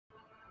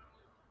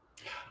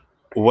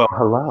Well,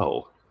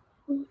 hello.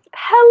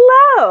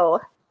 Hello.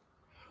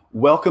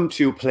 Welcome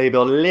to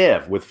Playbill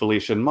Live with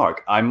Felicia and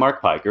Mark. I'm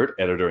Mark Pikert,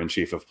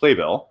 editor-in-chief of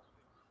Playbill.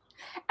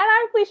 And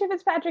I'm Felicia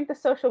Fitzpatrick, the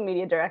social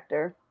media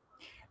director.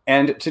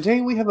 And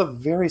today we have a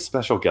very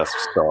special guest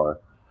star.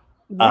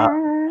 Yes.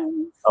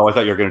 Oh, I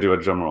thought you were going to do a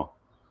drum roll.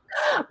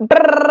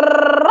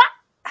 Brrrr.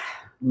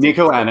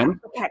 Nicco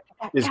Annan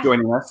is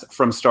joining us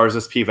from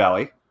Starz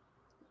P-Valley.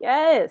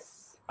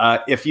 Yes.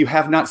 If you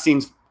have not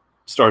seen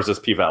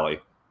Starz P-Valley,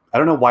 I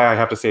don't know why I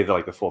have to say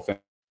the full thing.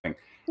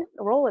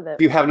 Roll with it.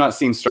 If you have not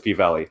seen Starz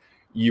P-Valley,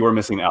 you are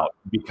missing out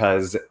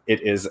because it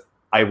is.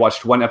 I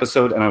watched one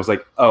episode and I was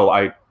like, oh,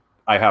 I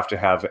have to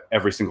have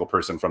every single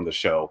person from the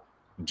show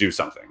do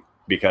something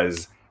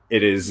because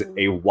it is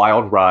a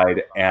wild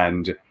ride,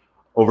 and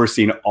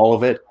overseeing all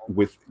of it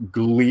with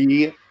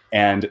glee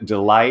and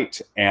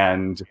delight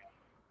and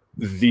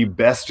the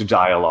best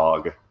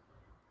dialogue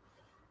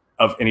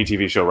of any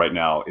TV show right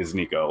now is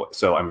Nicco.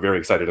 So I'm very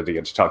excited to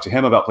get to talk to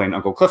him about playing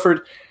Uncle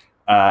Clifford.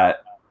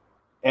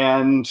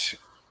 And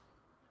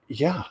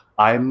yeah,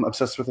 I'm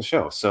obsessed with the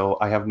show, so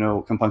I have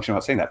no compunction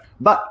about saying that.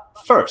 But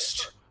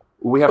first,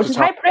 we have to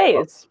talk high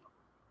praise.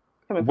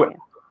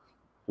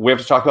 We have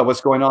to talk about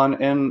what's going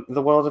on in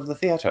the world of the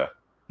theater.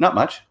 Not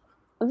much.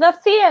 The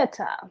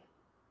theater.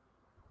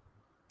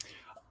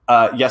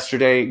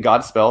 Yesterday,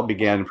 Godspell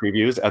began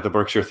previews at the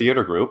Berkshire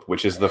Theater Group,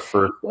 which is the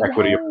first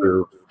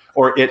equity-approved,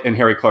 or it and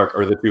Harry Clark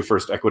are the two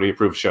first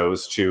equity-approved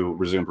shows to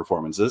resume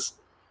performances.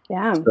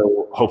 Yeah.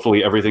 So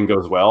hopefully everything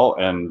goes well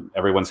and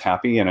everyone's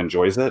happy and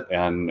enjoys it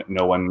and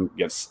no one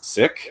gets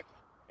sick,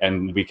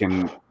 and we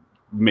can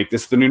make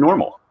this the new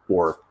normal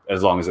for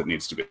as long as it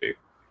needs to be.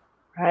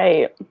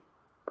 Right.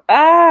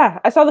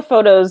 I saw the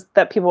photos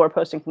that people were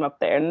posting from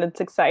up there, and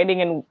it's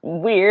exciting and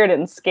weird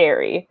and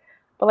scary,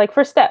 but like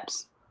first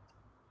steps.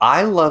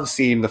 I love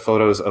seeing the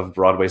photos of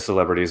Broadway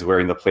celebrities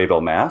wearing the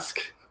Playbill mask.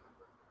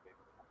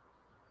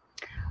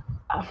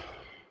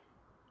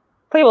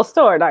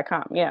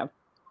 Playbillstore.com, yeah.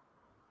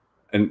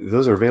 And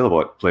those are available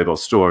at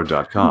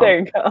playbillstore.com. There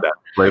you go. That's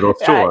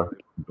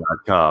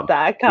playbillstore.com.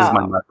 This is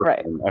my microphone.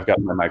 Right. I've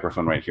got my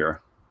microphone right here.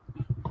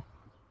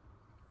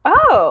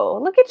 Oh,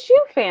 look at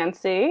you,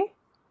 fancy.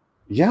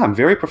 Yeah, I'm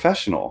very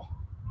professional.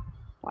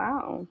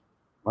 Wow.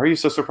 Why are you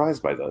so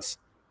surprised by this?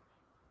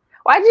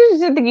 Well, I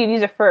just didn't think you'd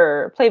use it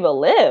for Playbill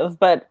Live,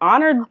 but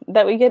honored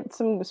that we get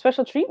some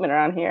special treatment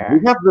around here.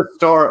 We have the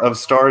star of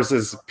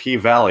Starz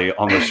P-Valley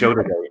on the show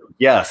today.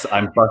 Yes,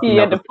 I'm busting. You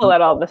had to pull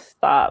out all the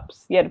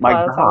stops. You had to pull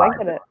out all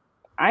the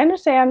I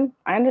understand.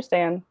 I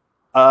understand.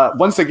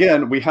 Once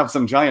again, we have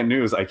some giant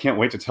news. I can't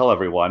wait to tell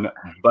everyone,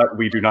 but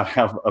we do not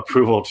have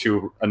approval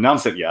to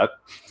announce it yet.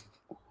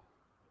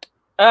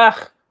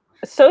 Ugh,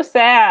 so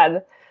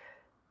sad.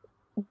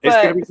 It's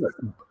gonna be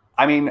good.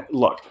 I mean,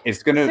 look,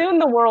 it's gonna soon.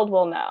 The world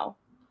will know.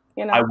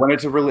 You know. I wanted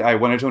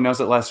to announce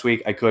it last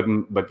week. I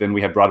couldn't, but then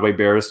we had Broadway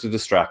Bears to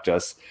distract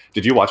us.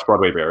 Did you watch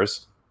Broadway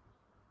Bears?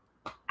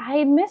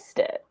 I missed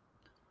it.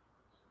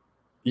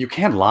 You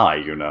can't lie,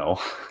 you know.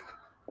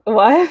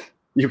 What?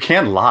 You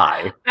can't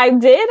lie. I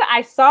did.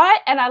 I saw it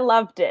and I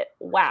loved it.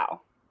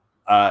 Wow.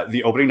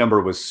 The opening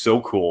number was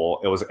so cool.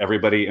 It was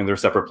everybody in their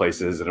separate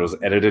places, and it was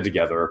edited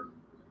together.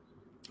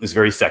 It was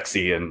very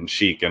sexy and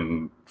chic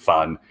and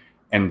fun.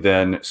 And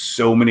then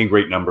so many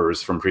great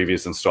numbers from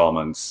previous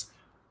installments.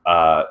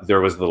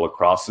 There was the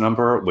lacrosse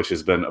number, which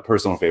has been a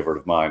personal favorite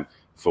of mine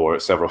for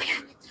several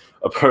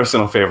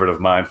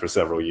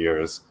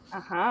years.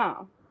 Uh-huh.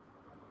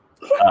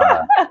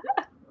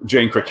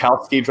 Jane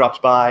Krakowski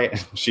dropped by,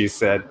 and she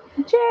said,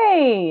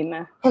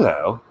 Jane.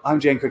 Hello,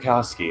 I'm Jane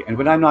Krakowski, and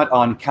when I'm not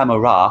on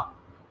camera,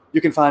 you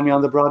can find me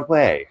on the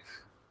Broadway.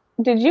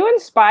 Did you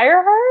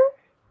inspire her?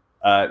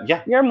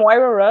 Yeah. You're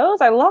Moira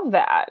Rose? I love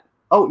that.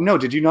 Oh, no,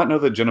 did you not know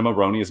that Jenna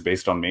Maroney is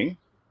based on me?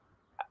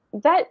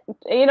 That,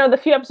 you know, the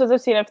few episodes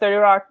I've seen of 30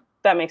 Rock,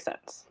 that makes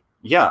sense.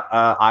 Yeah,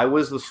 I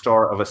was the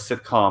star of a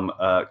sitcom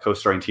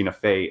co-starring Tina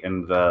Fey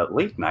in the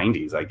late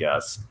 90s, I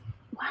guess.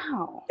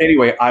 Wow.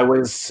 Anyway, I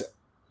was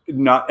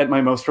not at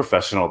my most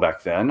professional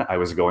back then. I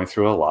was going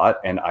through a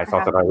lot, and I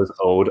thought that I was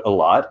owed a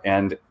lot,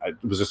 and it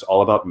was just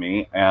all about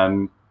me.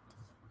 And,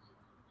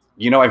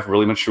 you know, I've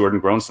really matured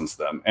and grown since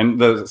then. And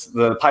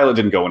the pilot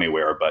didn't go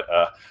anywhere, but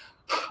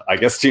I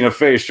guess Tina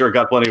Fey sure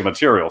got plenty of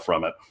material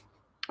from it.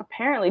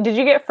 Apparently. Did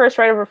you get first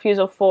right of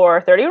refusal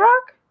for 30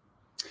 Rock?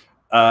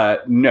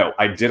 No,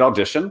 I did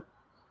audition.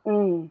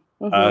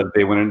 Mm-hmm.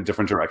 They went in a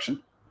different direction.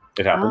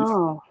 It happens.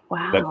 Oh,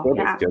 wow.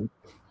 That's good.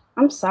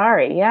 I'm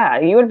sorry. Yeah,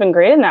 you would have been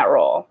great in that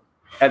role.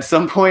 At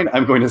some point,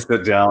 I'm going to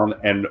sit down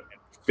and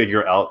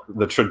figure out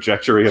the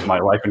trajectory of my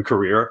life and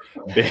career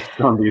based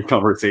on these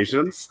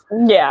conversations.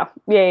 Yeah.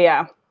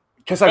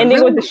 Because ending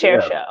really with the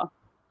Cher show.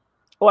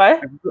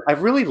 What?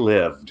 I've really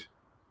lived.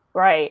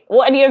 Right.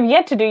 Well, and you have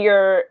yet to do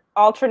your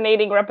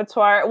alternating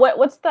repertoire.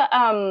 What's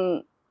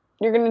the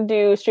you're gonna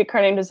do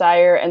Streetcar Named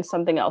Desire and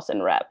something else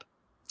in rep.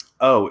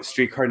 Oh,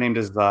 Streetcar Named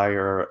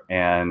Desire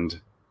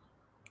and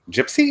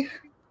Gypsy?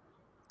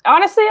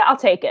 Honestly, I'll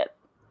take it.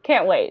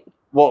 Can't wait.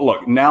 Well,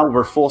 look, now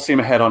we're full steam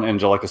ahead on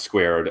Angelica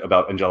Squared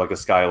about Angelica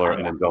Schuyler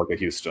and Angelica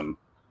Houston.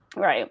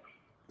 Right.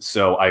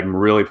 So I'm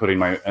really putting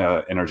my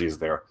energies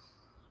there.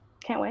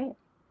 Can't wait.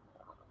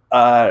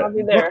 I'll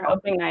be there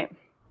opening night.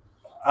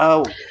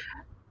 Oh.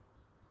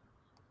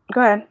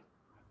 Go ahead.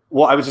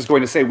 Well, I was just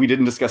going to say we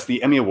didn't discuss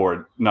the Emmy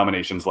Award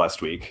nominations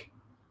last week,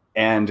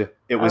 and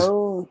it was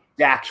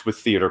stacked with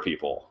theater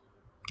people.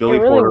 Billy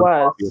Porter,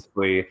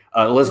 obviously.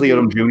 Leslie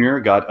Odom Jr.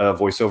 got a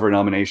voiceover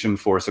nomination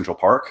for Central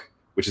Park,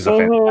 which is a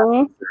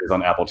fantastic series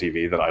on Apple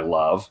TV that I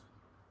love.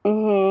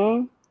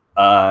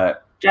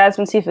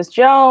 Jasmine Cephas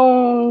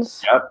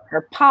Jones,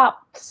 her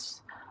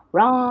pops,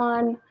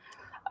 Ron.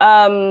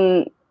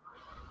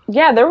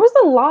 Yeah, there was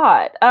a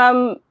lot.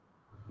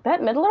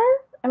 Bette Midler?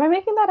 Am I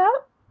making that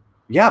up?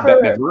 Yeah,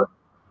 Bette Midler.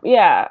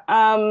 Yeah.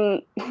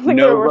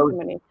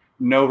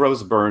 No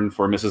Rose Byrne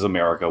for Mrs.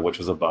 America, which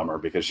was a bummer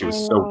because she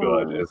was so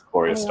good as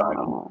Gloria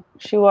Steinem.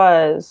 She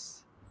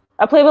was.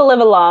 A Playbill Live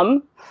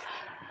alum.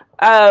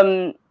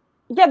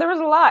 Yeah, there was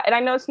a lot. And I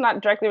know it's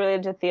not directly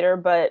related to theater,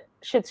 but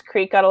Schitt's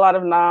Creek got a lot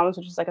of noms,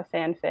 which is like a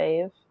fan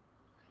fave.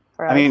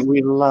 I mean,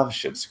 we love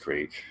Schitt's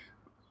Creek.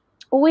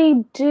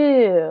 We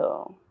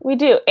do. We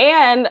do.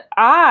 And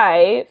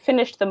I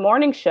finished the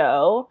morning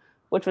show,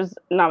 which was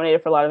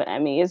nominated for a lot of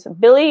Emmys.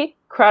 Billy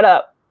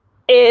Crudup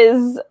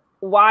is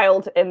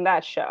wild in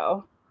that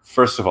show.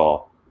 First of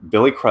all,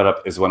 Billy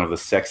Crudup is one of the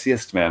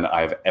sexiest men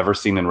I've ever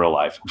seen in real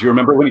life. Do you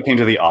remember when he came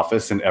to the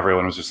office and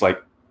everyone was just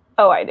like,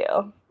 oh, I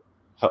do.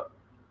 Hello.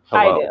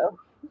 I do.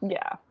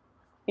 Yeah.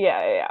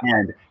 Yeah.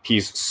 And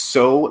he's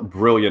so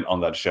brilliant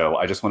on that show.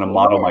 I just want to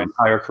model my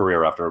entire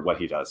career after what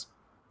he does.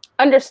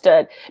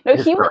 Understood. No,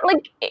 he was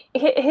like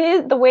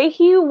the way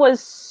he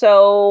was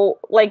so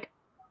like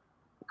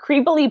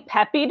creepily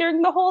peppy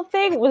during the whole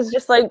thing was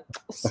just like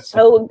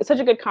such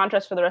a good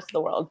contrast for the rest of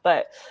the world.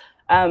 But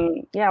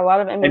yeah, a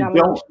lot of Emmy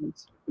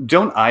nominations.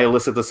 Don't I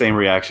elicit the same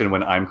reaction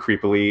when I'm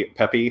creepily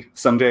peppy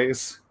some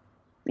days?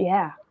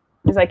 Yeah.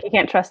 He's like, you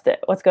can't trust it.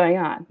 What's going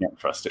on? Can't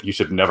trust it. You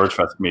should never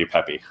trust me,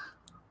 peppy.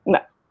 No.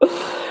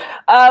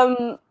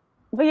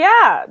 But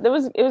yeah,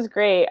 it was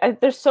great.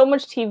 There's so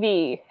much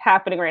TV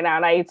happening right now,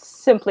 and I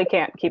simply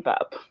can't keep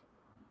up.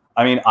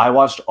 I mean,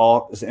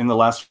 in the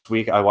last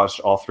week, I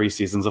watched all 3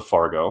 seasons of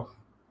Fargo.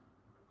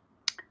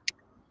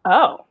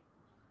 Oh.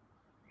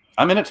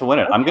 I'm in it to win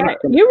it. Okay. I'm gonna.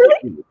 You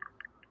really?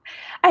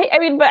 I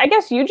mean, but I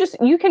guess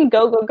you can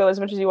go as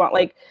much as you want.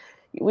 Like,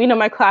 we know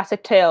my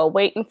classic tale,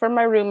 waiting for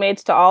my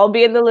roommates to all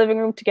be in the living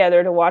room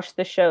together to watch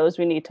the shows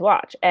we need to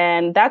watch.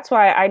 And that's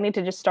why I need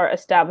to just start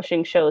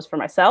establishing shows for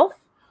myself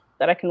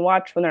that I can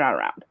watch when they're not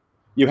around.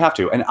 You have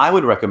to. And I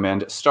would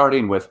recommend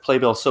starting with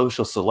Playbill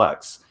Social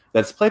Selects.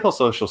 That's Playbill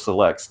Social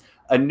Selects,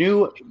 a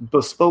new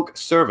bespoke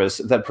service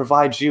that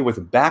provides you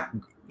with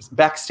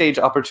backstage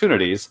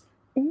opportunities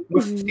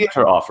with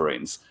theater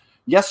offerings.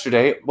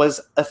 Yesterday was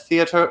a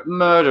theater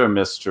murder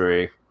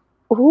mystery.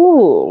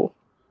 Ooh.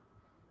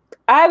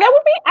 I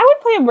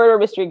would play a murder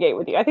mystery game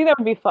with you. I think that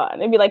would be fun.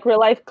 It'd be like real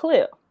life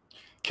Clue.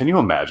 Can you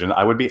imagine?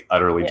 I would be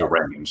utterly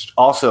deranged.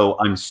 Also,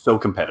 I'm so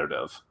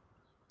competitive.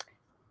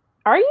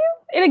 Are you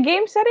in a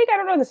game setting? I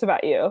don't know this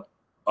about you.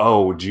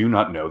 Oh, do you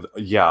not know?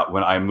 Yeah,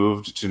 when I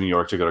moved to New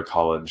York to go to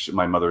college,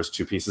 my mother's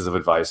 2 pieces of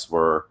advice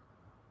were,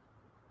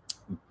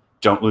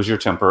 don't lose your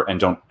temper and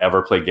don't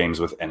ever play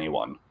games with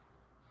anyone.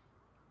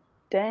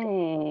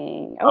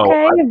 Dang.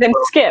 Okay, then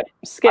skip.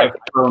 I've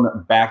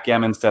thrown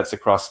backgammon sets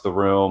across the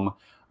room.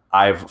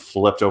 I've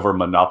flipped over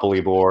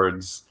Monopoly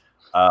boards.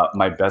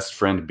 My best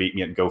friend beat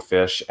me at Go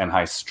Fish, and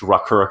I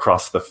struck her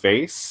across the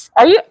face.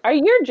 Are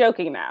you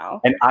joking now?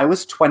 And I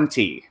was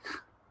 20.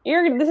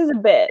 This is a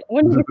bit.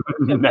 When did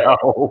you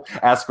No,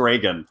 ask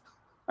Reagan.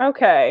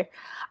 Okay.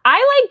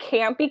 I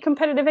can't be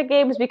competitive at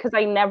games because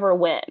I never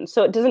win.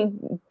 So it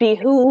doesn't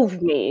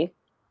behoove me,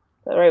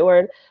 the right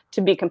word, to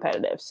be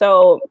competitive.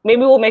 So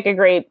maybe we'll make a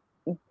great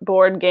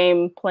board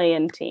game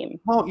playing team.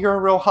 Well, you're a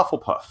real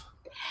Hufflepuff.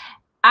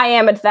 I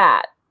am at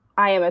that.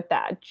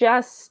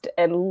 Just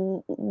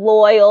and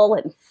loyal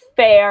and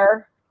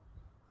fair.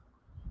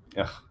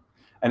 Yeah.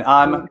 And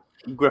I'm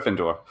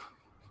Gryffindor.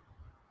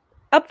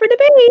 Up for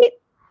debate.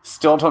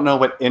 Still don't know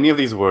what any of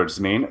these words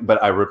mean,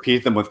 but I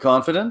repeat them with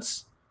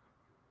confidence.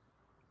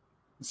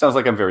 It sounds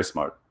like I'm very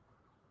smart.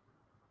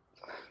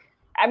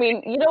 I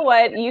mean, you know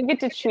what? You get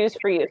to choose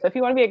for you. So if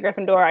you want to be a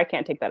Gryffindor, I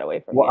can't take that away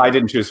from you. Well, I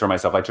didn't choose for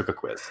myself. I took a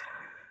quiz.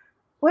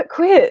 What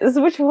quiz?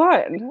 Which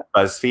one?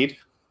 BuzzFeed.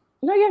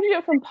 No, you have to do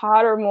it from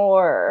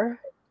Pottermore.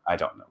 I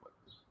don't know.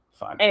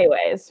 Fine.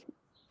 Anyway.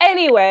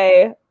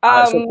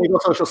 So Playbill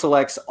Social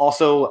Selects.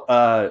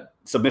 Also,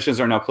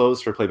 submissions are now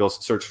closed for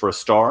Playbill's Search for a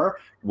Star,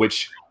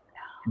 which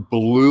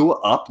blew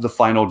up the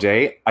final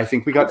day. I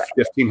think we got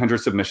 1,500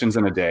 submissions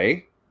in a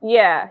day.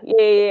 Yeah.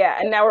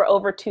 And now we're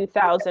over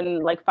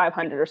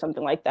 2,500 or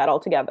something like that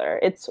altogether.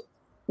 It's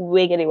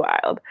wiggity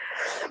wild.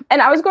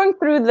 And I was going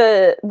through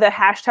the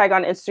hashtag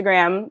on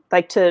Instagram,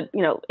 to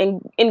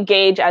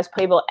engage as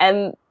Playbill,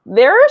 and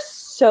they're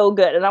so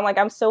good. And I'm like,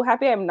 I'm so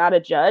happy I'm not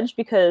a judge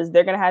because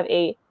they're gonna have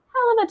a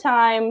hell of a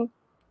time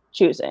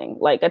choosing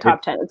a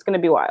top 10. It's gonna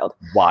be wild.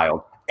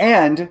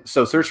 And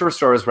so Search for a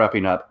Star is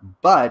wrapping up,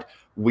 but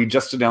we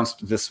just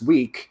announced this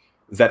week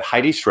that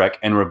Heidi Schreck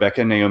and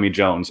Rebecca Naomi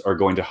Jones are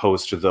going to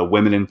host the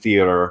Women in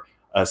Theater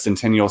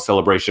Centennial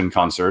Celebration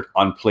concert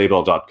on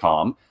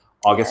Playbill.com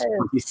August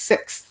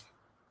 26th.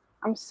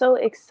 I'm so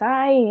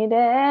excited.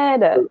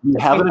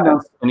 We haven't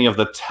announced any of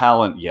the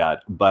talent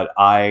yet, but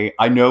I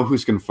know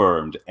who's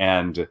confirmed,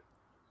 and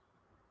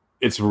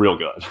it's real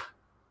good.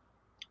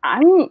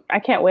 I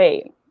can't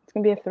wait. It's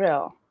gonna be a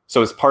thrill.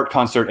 So it's part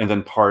concert and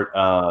then part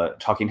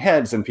talking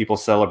heads and people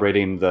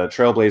celebrating the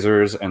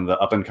Trailblazers and the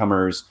up and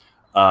comers.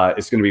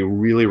 It's going to be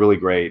really, really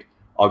great.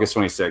 August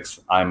 26th.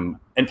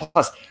 And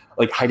plus,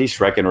 like Heidi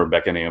Schreck and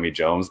Rebecca Naomi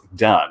Jones,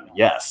 done.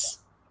 Yes.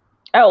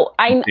 Oh,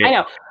 I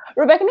know.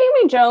 Rebecca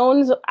Naomi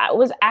Jones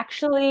was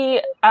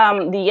actually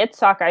the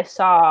Yitzhak I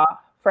saw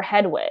for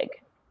Hedwig,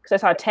 because I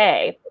saw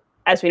Tay,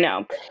 as we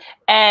know,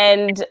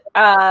 and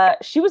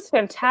she was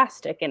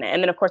fantastic in it.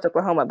 And then of course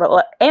Oklahoma,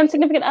 and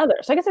Significant Other.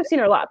 So I guess I've seen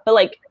her a lot. But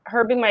like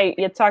her being my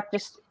Yitzhak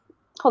just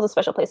holds a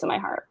special place in my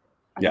heart.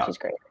 I think she's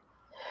great.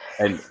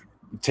 And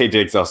Tay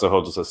Diggs also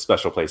holds a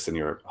special place in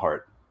your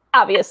heart.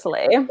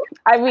 Obviously.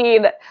 I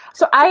mean,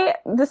 so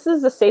this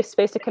is a safe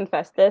space to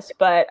confess this,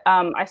 but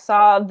I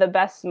saw The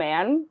Best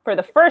Man for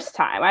the first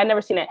time. I'd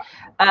never seen it.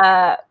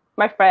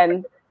 My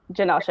friend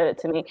Janelle showed it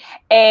to me,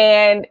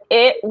 and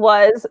it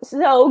was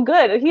so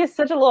good. He is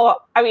such a little,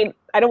 I mean,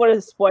 I don't want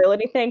to spoil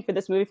anything for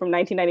this movie from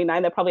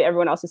 1999 that probably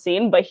everyone else has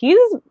seen, but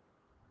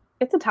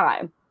it's a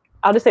time.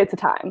 I'll just say it's a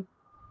time.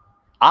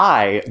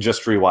 I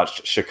just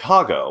rewatched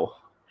Chicago.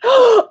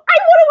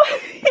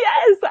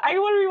 I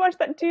want to rewatch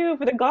that too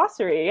for the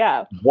glossary.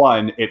 Yeah.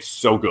 1, it's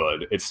so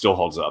good. It still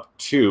holds up.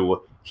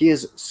 2, he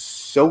is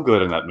so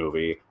good in that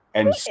movie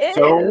and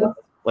so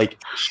like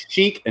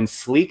chic and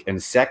sleek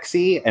and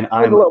sexy. And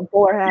I'm here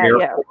for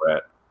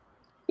it.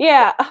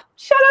 Yeah.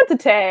 Shout out to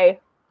Tay.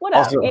 What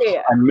up? Also,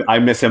 I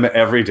miss him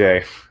every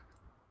day.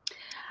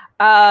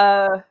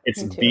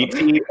 It's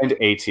BT and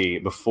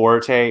AT, before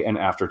Tay and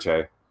after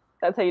Tay.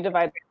 That's how you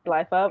divide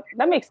life up.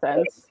 That makes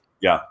sense.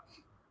 Yeah.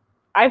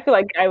 I feel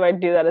like I would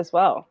do that as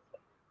well.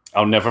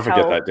 I'll never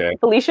forget that day.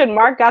 Felicia and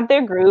Mark got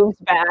their grooves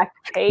back.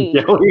 Hey.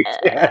 Yeah, we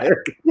did.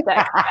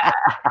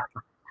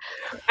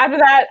 After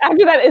that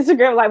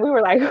Instagram live, we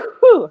were like,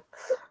 whew.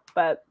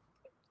 But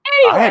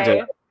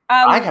anyway.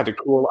 I had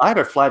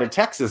to fly to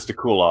Texas to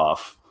cool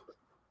off.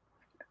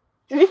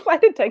 Did you fly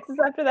to Texas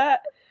after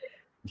that?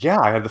 Yeah,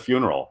 I had the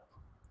funeral.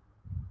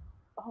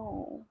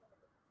 Oh.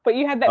 But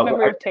you had that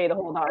memory of Tay to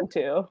hold on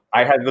to.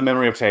 I had the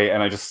memory of Tay,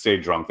 and I just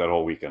stayed drunk that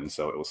whole weekend,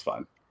 so it was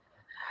fun.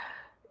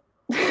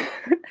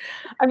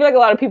 I feel like a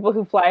lot of people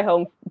who fly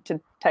home to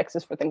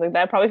Texas for things like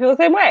that probably feel the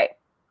same way.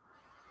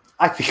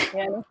 I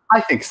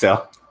think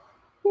so.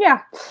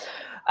 Yeah.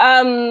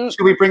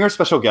 Should we bring our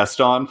special guest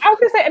on? I was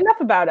gonna say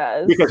enough about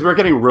us, because we're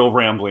getting real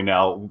rambly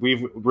now.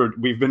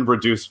 We've been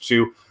reduced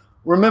to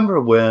remember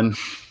when,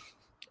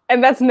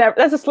 and that's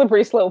a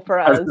slippery slope for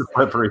us. That's a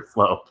slippery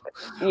slope.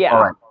 Yeah.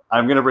 All right,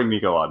 I'm gonna bring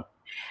Nicco on.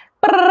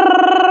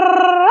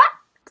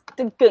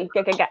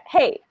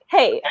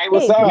 Hey,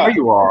 what's up? There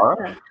you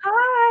are.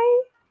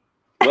 Hi.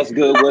 What's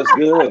good? What's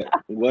good?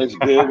 What's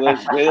good?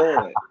 What's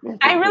good?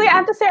 I really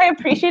have to say I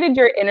appreciated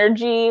your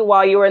energy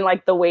while you were in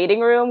like the waiting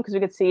room, because we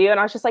could see you, and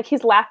I was just like,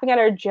 he's laughing at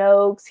our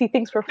jokes. He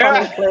thinks we're fun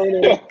and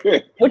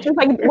flirty, which is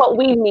like what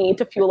we need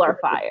to fuel our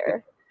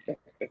fire.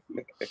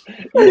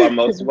 You are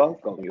most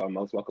welcome. You are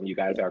most welcome. You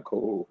guys are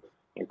cool.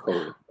 You're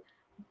cool.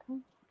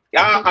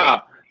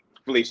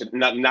 Felicia,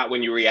 not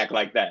when you react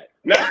like that.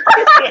 No.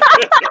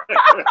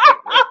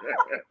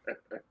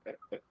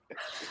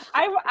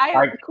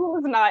 Cool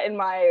is not in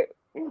my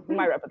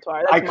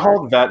repertoire. I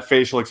called that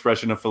facial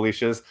expression of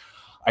Felicia's.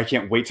 I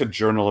can't wait to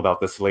journal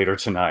about this later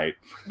tonight.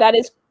 That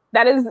is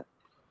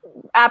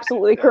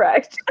absolutely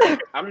correct.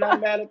 I'm not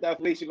mad at that,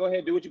 Felicia. Go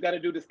ahead, do what you got to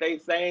do to stay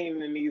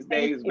sane in these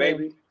days,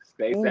 baby.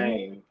 Stay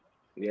sane.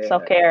 Yeah.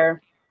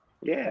 Self-care.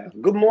 Yeah.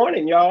 Good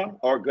morning, y'all,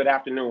 or good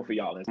afternoon for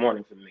y'all. It's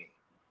morning for me.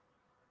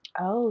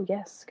 Oh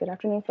yes, good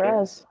afternoon for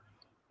us.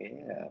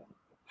 Yeah.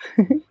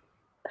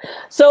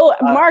 So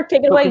Mark,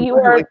 take it away. You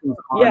are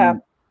yeah.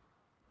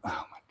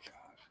 Oh my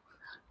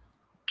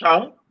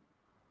god.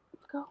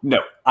 Oh.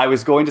 No, I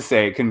was going to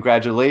say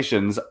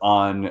congratulations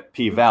on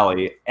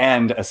P-Valley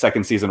and a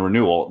second season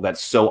renewal.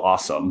 That's so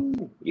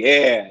awesome.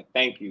 Yeah,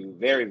 thank you.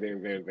 Very, very,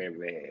 very, very,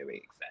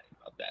 very excited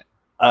about that.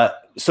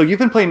 So you've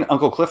been playing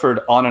Uncle Clifford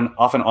on and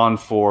off and on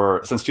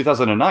since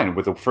 2009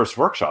 with the first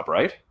workshop,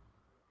 right?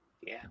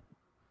 Yeah.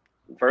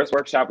 The first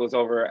workshop was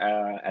over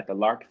at the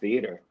Lark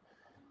Theater,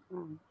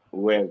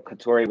 where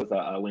Katori was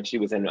when she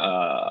was in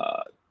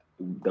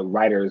the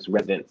writer's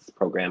residence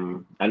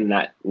program. I'm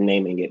not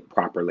naming it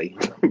properly,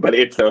 but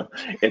it's a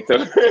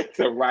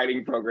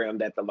writing program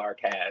that the Lark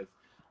has,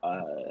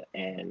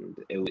 and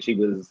she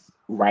was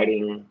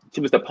writing.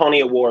 She was the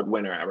Pony Award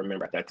winner, I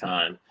remember at that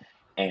time,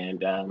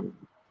 and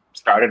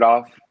started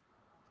off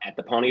at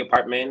the Pony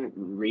apartment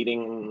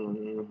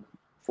reading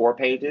 4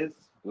 pages.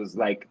 It was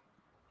like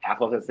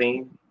half of the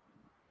scene.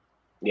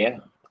 Yeah,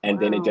 and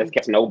then it just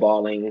kept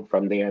snowballing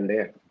from there and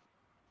there.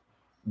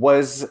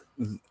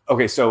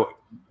 Okay, so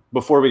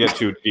before we get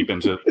too deep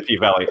into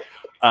P-Valley,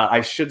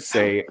 I should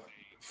say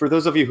For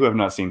those of you who have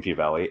not seen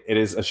P-Valley, it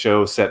is a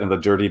show set in the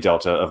dirty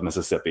delta of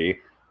Mississippi,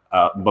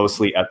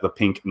 mostly at the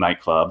Pynk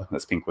nightclub.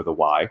 That's Pynk with a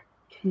Y.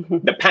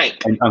 The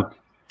Pynk.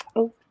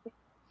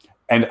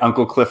 And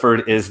Uncle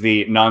Clifford is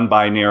the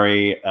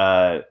non-binary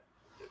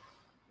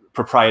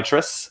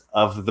proprietress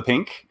of the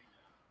Pynk,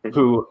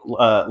 who,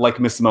 like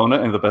Miss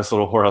Mona in The Best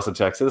Little Whorehouse in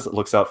Texas,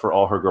 looks out for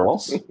all her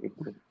girls.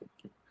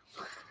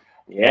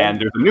 Yeah.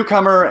 And there's a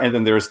newcomer, and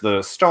then there's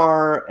the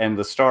star, and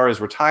the star is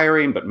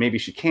retiring, but maybe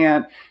she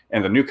can't.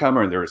 And the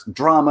newcomer, and there's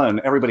drama, and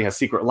everybody has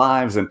secret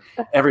lives, and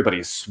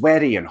everybody's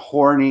sweaty and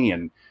horny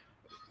and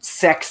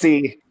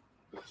sexy.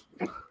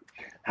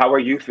 How are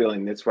you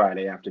feeling this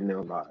Friday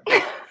afternoon, Mark?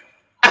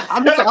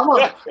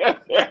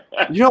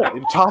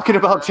 Talking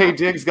about Taye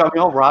Diggs got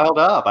me all riled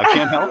up. I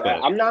can't help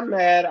it. I'm not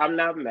mad. I'm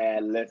not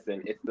mad.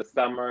 Listen, it's the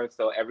summer,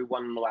 so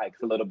everyone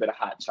likes a little bit of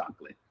hot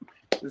chocolate.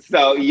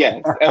 So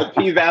yes,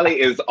 P-Valley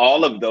is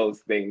all of those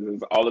things.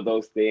 It's all of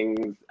those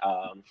things.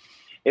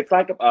 It's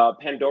like a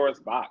Pandora's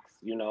box.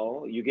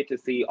 You get to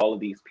see all of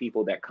these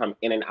people that come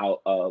in and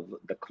out of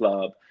the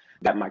club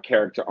that my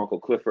character Uncle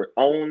Clifford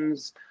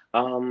owns.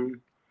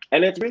 And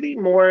it's really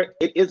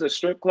it is a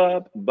strip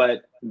club,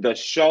 but the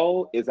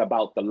show is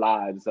about the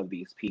lives of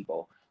these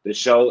people. The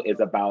show is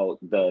about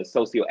the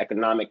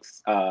socioeconomic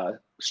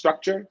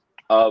structure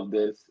of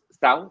this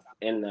South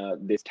in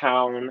this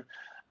town.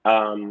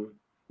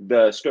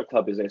 The strip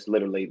club is just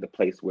literally the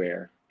place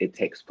where it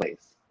takes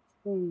place.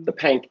 The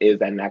Pynk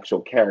is an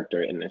actual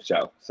character in the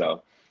show.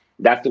 So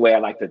that's the way I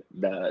like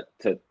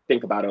to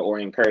think about it, or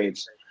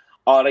encourage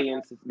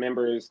audience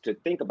members to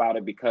think about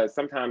it, because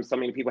sometimes so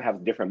many people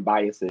have different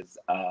biases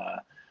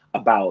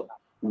about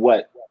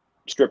what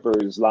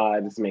strippers'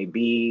 lives may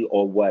be,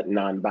 or what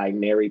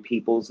non-binary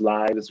people's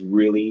lives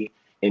really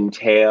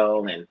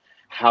entail, and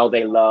how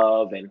they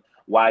love, and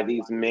why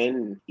these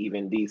men,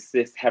 even these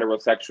cis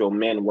heterosexual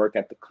men, work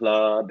at the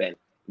club and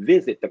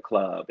visit the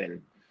club.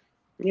 And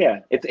yeah,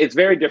 it's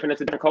very different.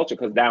 It's a different culture,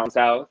 because down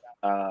south,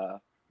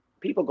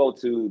 people go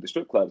to the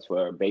strip clubs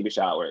for baby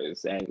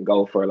showers and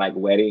go for like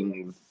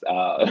weddings,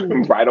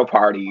 bridal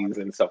parties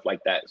and stuff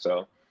like that.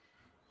 So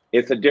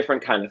it's a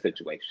different kind of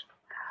situation.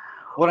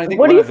 Well, I think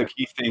one of the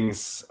key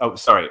things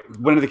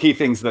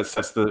that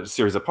sets the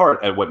series apart,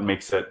 and what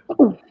makes it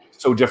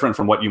so different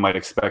from what you might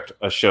expect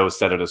a show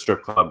set at a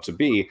strip club to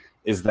be,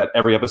 is that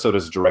every episode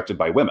is directed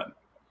by women.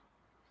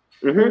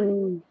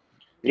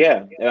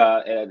 Yeah,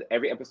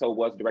 every episode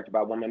was directed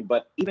by women,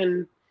 but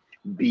even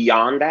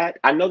beyond that,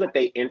 I know that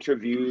they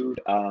interviewed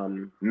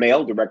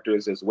male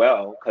directors as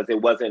well, because it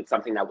wasn't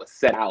something that was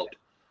set out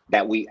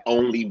that we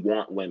only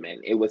want women.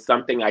 It was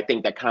something, I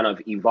think, that kind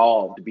of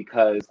evolved,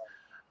 because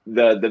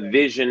the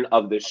vision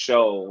of the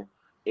show,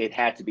 it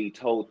had to be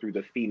told through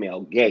the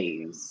female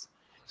gaze.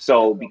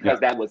 So because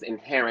that was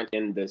inherent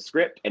in the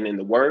script and in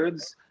the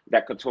words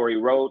that Katori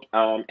wrote,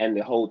 and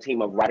the whole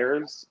team of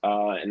writers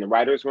in the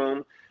writer's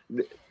room,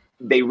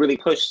 they really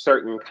pushed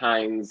certain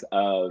kinds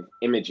of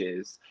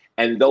images,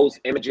 and those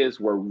images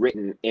were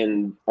written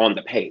on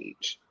the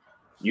page.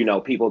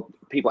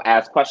 People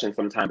ask questions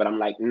sometimes, but I'm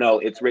like, no,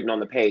 it's written on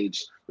the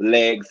page.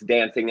 Legs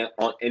dancing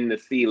in the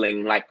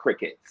ceiling like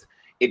crickets.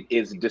 It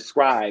is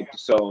described.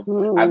 So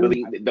I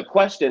believe the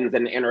questions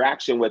and the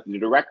interaction with the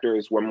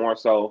directors were more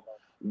so,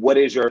 what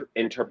is your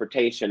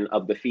interpretation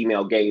of the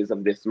female gaze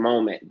of this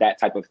moment? That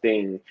type of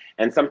thing.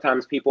 And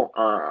sometimes people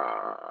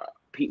are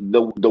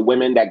the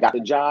women that got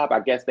the job, I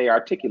guess they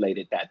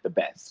articulated that the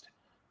best.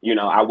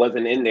 I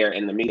wasn't in there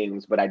in the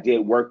meetings, but I did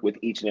work with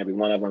each and every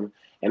one of them,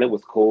 and it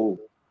was cool.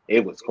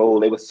 It was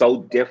cool. It was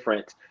so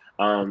different.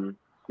 You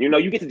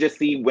get to just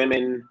see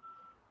women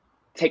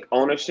take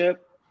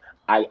ownership.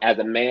 As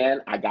a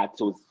man,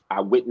 I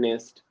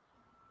witnessed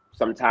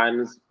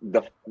sometimes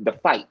the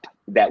fight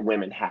that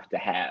women have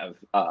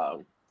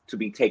to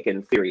be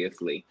taken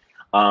seriously,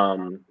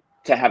 to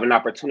have an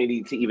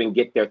opportunity to even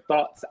get their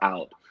thoughts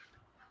out.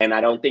 And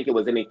I don't think it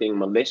was anything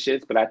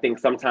malicious, but I think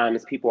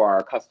sometimes people are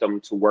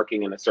accustomed to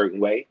working in a certain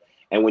way.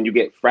 And when you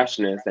get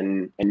freshness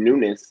and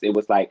newness, it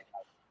was like,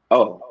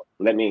 oh,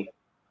 let me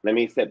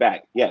sit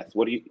back. Yes.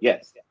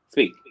 Yes,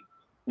 speak.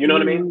 You know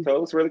what I mean? So it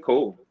was really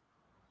cool.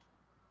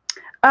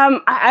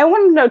 I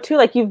want to know too,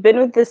 like, you've been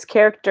with this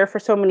character for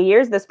so many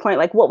years at this point,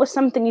 like, what was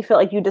something you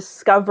felt like you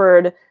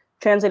discovered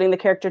translating the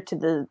character to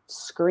the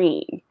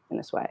screen in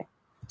this way?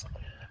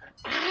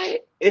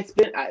 It's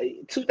been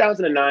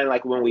 2009,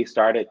 like when we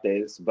started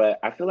this, but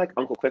I feel like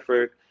Uncle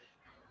Clifford,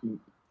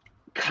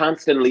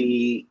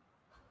 constantly,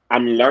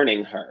 I'm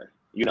learning her.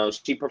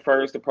 She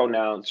prefers the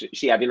pronouns.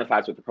 She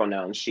identifies with the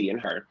pronouns she and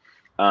her.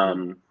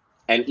 And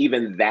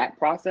even that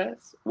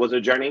process was a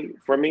journey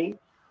for me,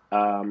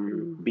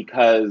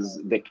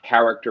 because the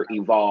character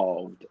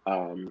evolved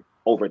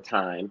over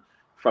time,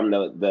 from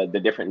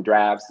the different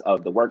drafts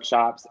of the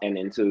workshops and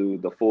into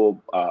the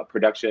full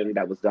production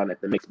that was done at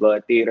the Mixed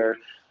Blood Theater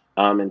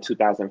in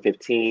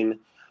 2015.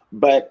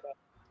 But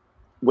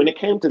when it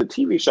came to the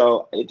TV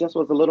show, it just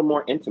was a little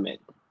more intimate.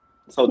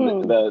 So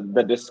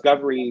the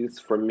discoveries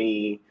for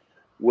me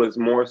was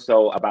more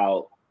so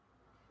about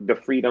the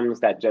freedoms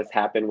that just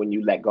happen when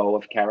you let go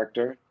of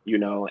character, you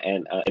know,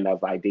 and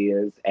of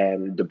ideas,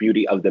 and the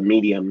beauty of the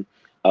medium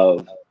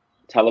of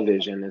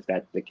television is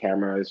that the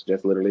camera is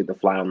just literally the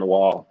fly on the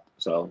wall.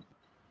 So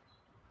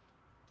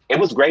it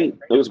was great.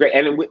 It was great.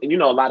 And, you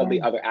know, a lot of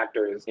the other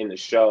actors in the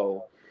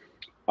show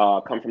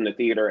come from the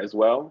theater as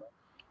well.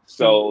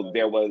 So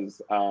there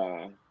was,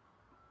 our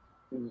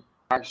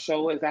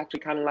show is actually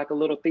kind of like a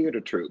little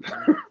theater troupe.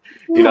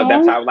 You know,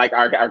 that's how like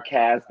our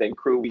cast and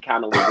crew, we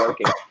kind of were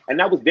working. And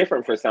that was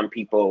different for some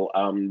people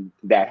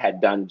that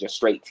had done just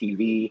straight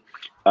TV,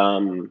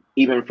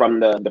 even from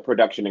the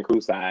production and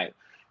crew side.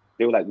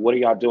 They were like, what are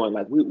y'all doing?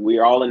 Like,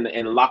 we're all in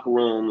the locker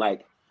room,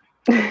 like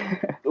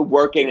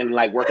working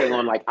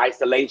on like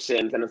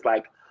isolations. And it's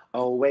like,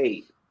 oh,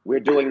 wait, we're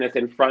doing this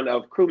in front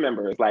of crew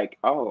members. Like,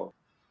 oh,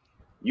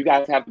 you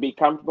guys have to be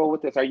comfortable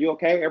with this. Are you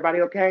okay?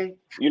 Everybody okay?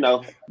 You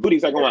know,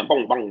 booties are going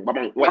boom, boom, boom,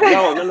 boom. What?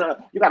 No.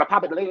 You got to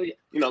pop it.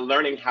 You know,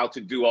 learning how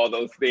to do all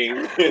those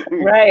things.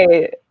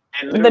 Right.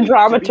 And the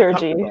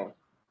dramaturgy.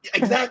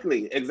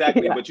 Exactly.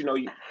 Yeah. But, you know,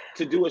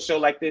 to do a show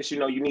like this, you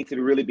know, you need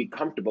to really be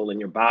comfortable in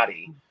your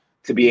body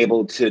to be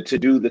able to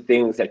do the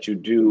things that you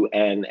do,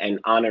 and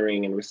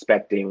honoring and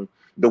respecting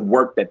the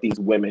work that these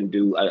women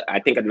do. I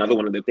think another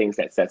one of the things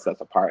that sets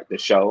us apart, the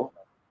show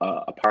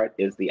apart,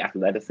 is the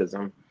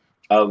athleticism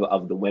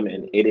of the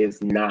women. It is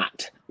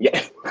not.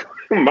 Yeah.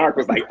 Mark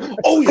was like,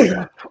 oh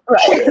yeah.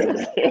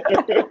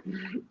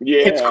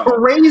 Yeah. It's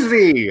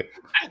crazy.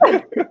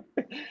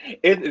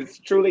 It is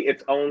truly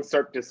its own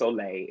Cirque du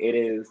Soleil. It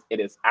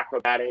is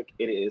acrobatic,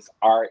 it is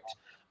art.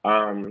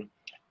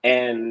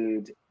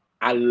 And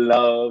I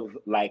love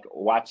like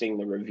watching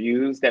the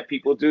reviews that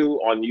people do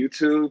on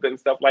YouTube and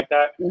stuff like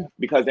that,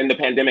 because in the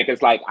pandemic,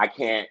 it's like, I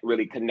can't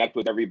really connect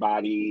with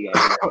everybody.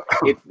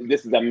 And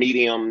this is a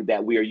medium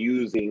that we are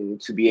using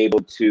to be able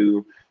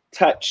to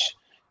touch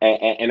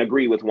and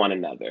agree with one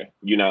another.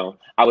 You know,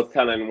 I was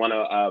telling one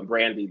of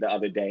Brandy the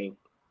other day,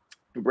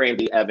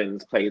 Brandy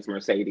Evans plays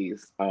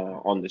Mercedes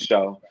on the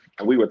show.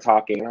 And we were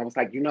talking, and I was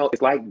like, you know,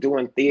 it's like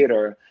doing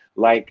theater,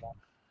 like,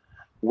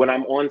 when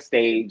I'm on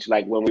stage,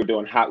 like when we were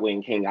doing Hot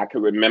Wing King, I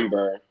could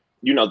remember,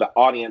 you know, the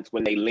audience,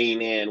 when they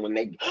lean in, when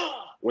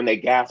they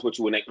gasp with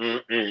you, when they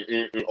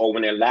or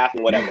when they're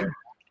laughing, whatever.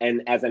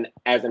 And as an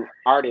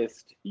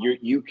artist,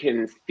 you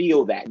can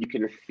feel that. You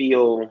can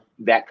feel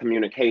that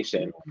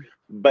communication.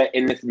 But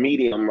in this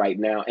medium right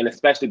now, and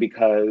especially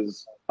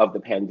because of the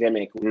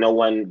pandemic, we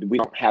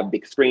don't have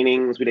big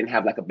screenings. We didn't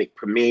have like a big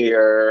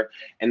premiere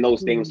and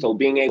those things. So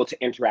being able to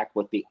interact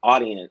with the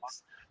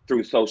audience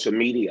through social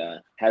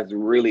media has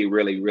really,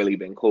 really, really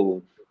been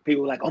cool.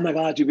 People are like, oh my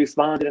God, you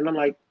responded. And I'm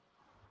like,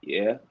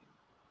 yeah.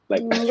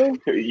 Like,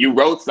 you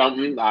wrote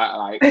something.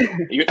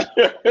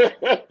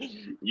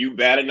 You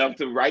bad enough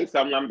to write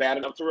something, I'm bad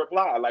enough to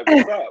reply. Like,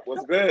 what's up?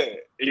 What's good?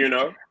 You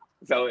know?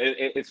 So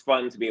it's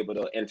fun to be able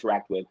to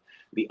interact with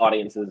the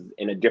audiences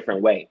in a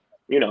different way.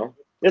 You know,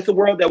 it's a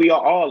world that we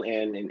are all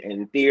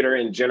in theater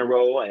in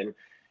general. And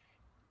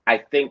I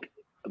think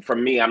for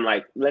me, I'm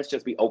like, let's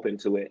just be open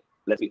to it.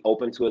 Let's be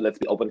open to it. Let's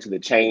be open to the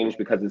change,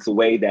 because it's a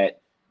way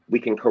that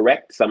we can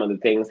correct some of the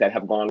things that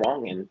have gone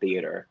wrong in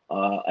theater,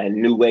 and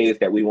new ways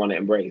that we want to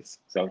embrace.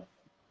 So,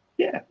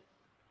 yeah.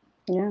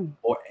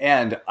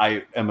 And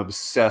I am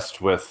obsessed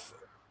with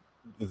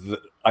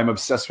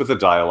the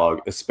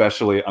dialogue,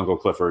 especially Uncle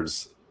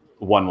Clifford's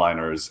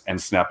one-liners and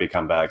snappy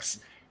comebacks,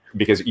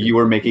 because you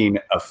are making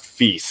a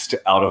feast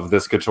out of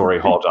this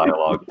Katori Hall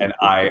dialogue, and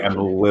I am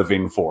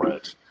living for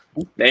it.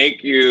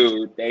 Thank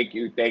you.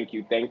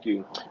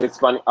 It's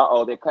funny.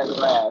 They cut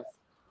grass.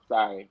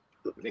 Sorry,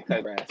 they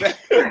cut grass.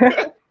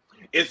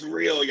 It's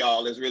real,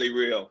 y'all. It's really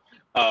real.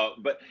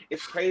 But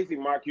it's crazy,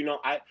 Mark. You know,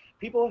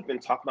 people have been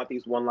talking about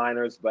these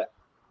one-liners, but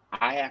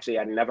I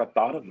never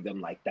thought of them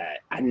like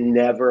that. I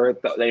never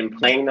thought, in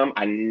playing them,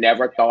 I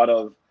never thought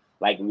of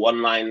like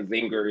one-line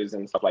zingers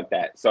and stuff like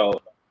that. So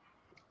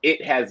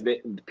it has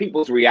been,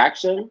 people's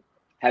reaction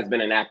has been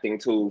an acting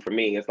tool for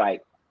me. It's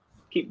like,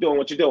 keep doing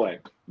what you're doing.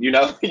 You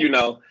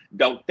know,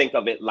 don't think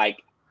of it like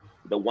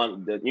the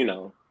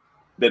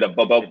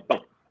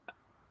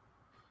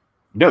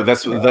No,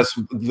 that's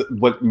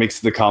what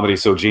makes the comedy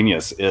so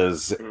genius,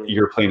 is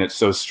you're playing it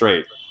so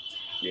straight.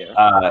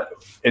 Yeah.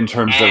 In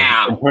terms of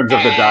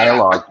the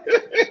dialogue.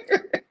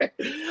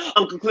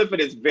 Uncle Clifford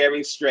is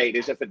very straight.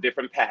 It's just a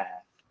different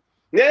path.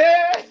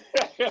 Yeah.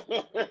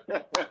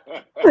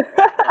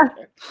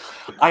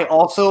 I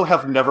also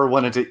have never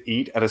wanted to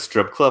eat at a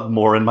strip club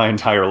more in my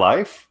entire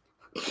life.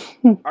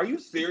 Are you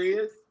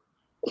serious?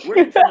 Where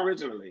are you from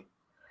originally?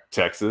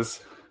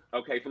 Texas.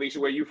 Okay, Felicia,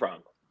 where are you from?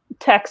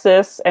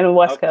 Texas and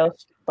West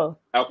Coast, both.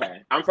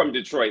 Okay, I'm from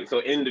Detroit. So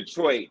in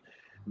Detroit,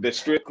 the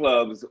strip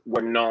clubs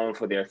were known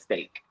for their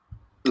steak.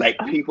 Like,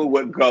 people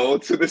would go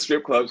to the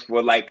strip clubs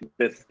for like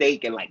the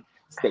steak and like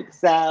steak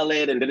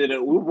salad and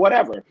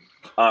whatever.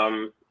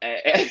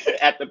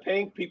 At the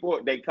Pynk,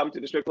 they come to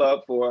the strip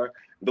club for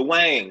the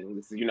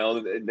wangs. You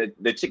know,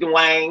 the chicken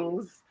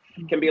wangs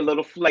can be a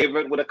little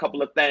flavored with a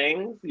couple of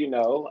things, you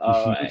know.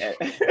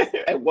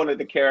 And one of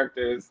the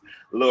characters,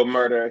 Lil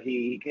Murder,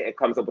 he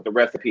comes up with the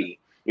recipe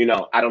You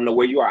know, I don't know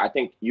where you are. I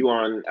think you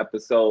on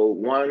episode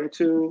 1,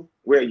 2.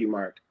 Where are you,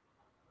 Mark?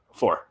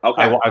 4.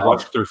 Okay. I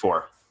watched through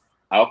 4.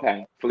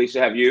 Okay. Felicia,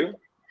 have you?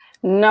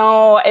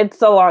 No,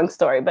 it's a long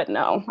story, but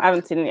no, I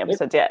haven't seen any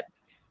episodes yet.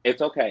 It's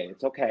okay.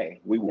 It's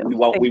okay. We will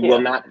not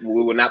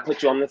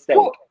put you on the stake.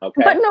 Well,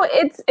 okay. But no,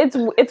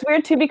 it's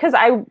weird too because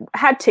I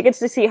had tickets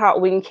to see Hot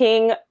Wing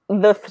King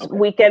the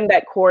weekend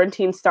that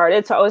quarantine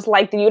started. So I was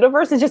like, the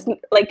universe is just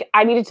like,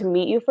 I needed to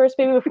meet you first,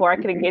 maybe before I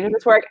could engage in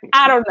this work.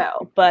 I don't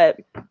know, but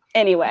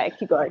anyway,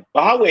 keep going.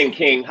 Well, Hot Wing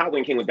King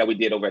was that we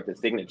did over at the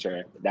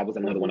Signature. That was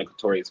another one of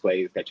Katori's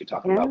plays that you're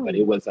talking about, but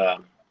it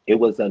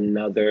was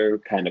another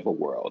kind of a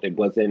world. It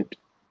wasn't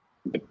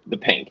the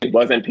Pynk. It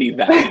wasn't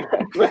P-Valley.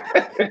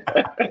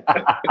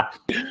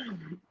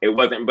 It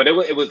wasn't, but it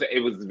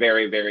was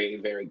very, very,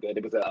 very good.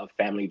 It was a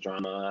family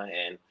drama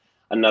and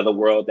another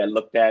world that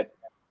looked at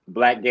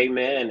Black gay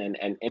men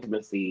and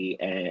intimacy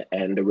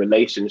and the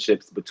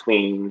relationships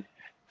between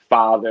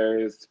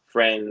fathers,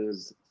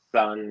 friends,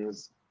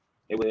 sons.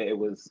 It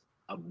was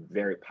a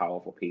very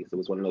powerful piece. It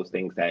was one of those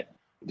things that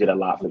did a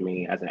lot for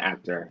me as an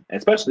actor,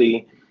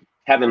 especially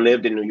having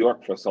lived in New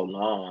York for so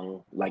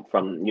long, like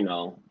from,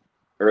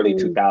 early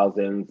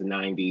 2000s,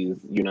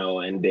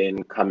 90s, and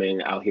then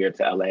coming out here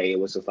to LA, it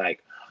was just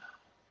like,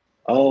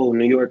 oh,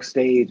 New York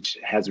stage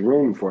has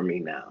room for me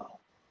now.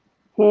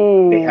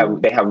 They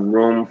have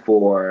room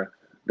for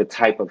the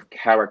type of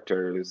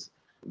characters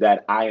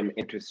that I am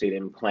interested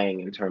in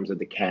playing in terms of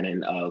the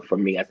canon of, for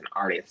me as an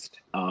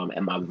artist,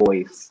 and my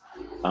voice,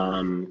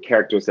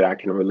 characters that I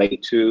can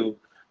relate to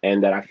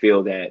and that I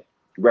feel that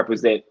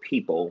represent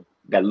people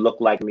that look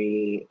like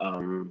me,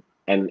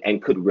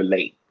 and could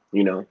relate,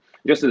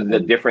 just as a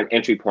different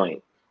entry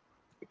point.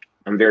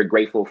 I'm very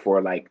grateful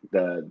for like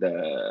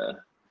the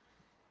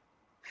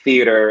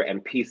theater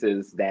and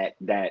pieces that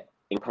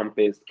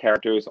encompass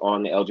characters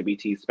on the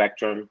LGBT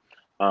spectrum.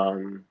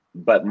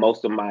 But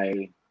most of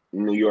my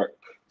New York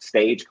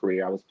stage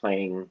career, I was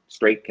playing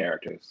straight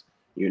characters,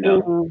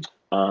 and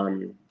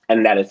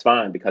that is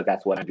fine because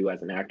that's what I do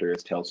as an actor,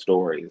 is tell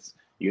stories,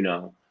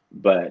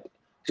 but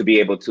to be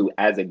able to,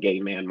 as a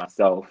gay man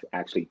myself,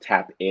 actually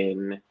tap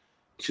in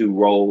to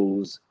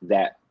roles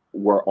that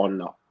were on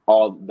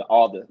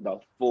the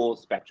full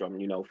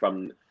spectrum,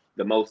 from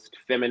the most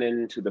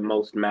feminine to the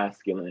most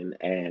masculine,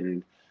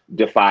 and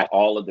defy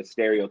all of the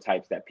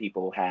stereotypes that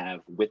people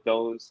have with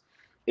those.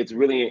 It's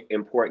really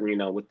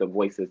important, with the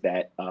voices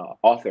that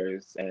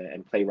authors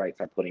and playwrights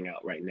are putting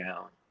out right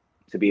now,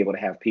 to be able to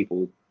have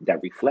people that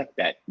reflect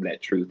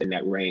that truth and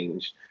that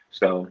range.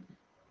 So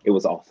it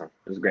was awesome.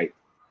 It was great.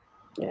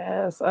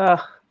 Yes. I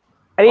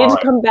need to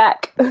come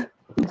back.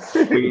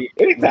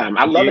 Anytime.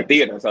 I love the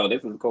theater, so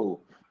this is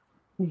cool.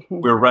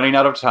 We're running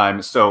out of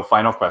time, so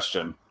final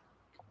question.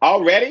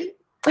 Already?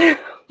 Yeah,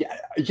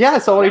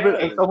 it's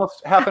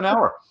almost half an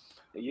hour.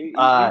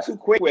 You're too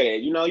quick with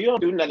it. You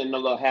don't do nothing in a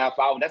little half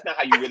hour. That's not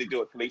how you really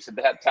do it, Felicia.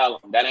 Tell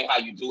them. That ain't how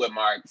you do it,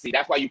 Mark. See,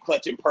 that's why you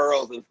clutching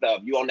pearls and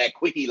stuff. You on that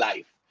quickie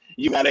life.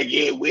 You gotta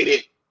get with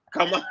it.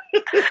 Come on.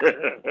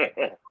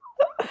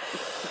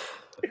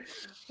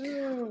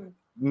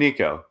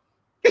 Nicco.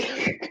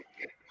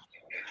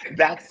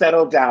 That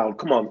settled down.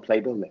 Come on,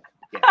 Playbill.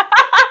 Yeah.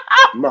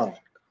 Come on.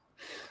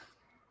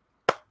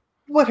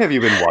 What have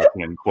you been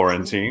watching in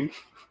quarantine?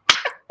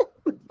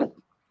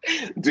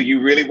 Do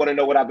you really want to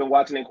know what I've been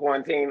watching in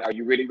quarantine? Are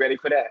you really ready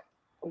for that?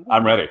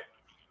 I'm ready.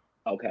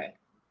 Okay.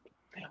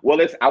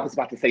 Well, I was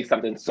about to say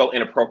something so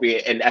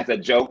inappropriate and as a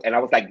joke, and I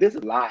was like, this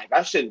is live.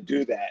 I shouldn't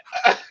do that.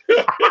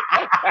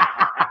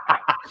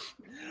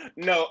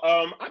 No,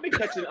 I've been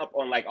catching up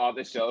on like all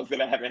the shows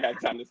that I haven't had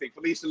time to see.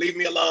 Felicia, leave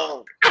me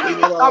alone. Leave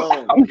me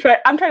alone.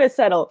 I'm trying to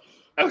settle.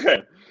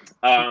 Okay.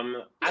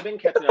 I've been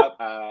catching up.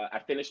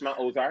 I finished my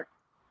Ozark.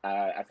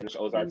 I finished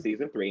Ozark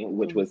season 3,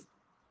 which was,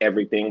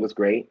 everything was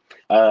great.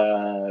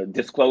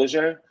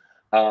 Disclosure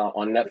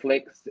on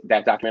Netflix,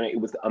 that documentary, it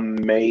was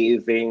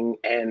amazing.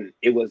 And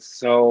it was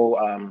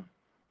so,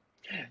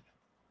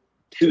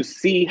 to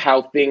see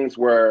how things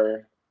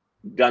were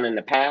done in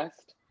the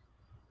past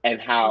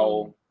and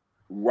how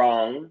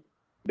wrong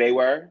they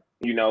were,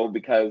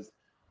 because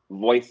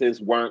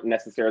voices weren't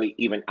necessarily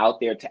even out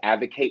there to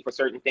advocate for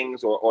certain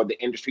things, or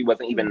the industry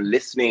wasn't even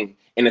listening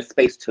in a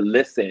space to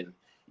listen.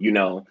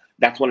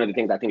 That's one of the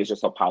things I think is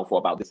just so powerful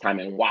about this time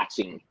and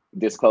watching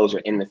Disclosure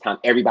in this time.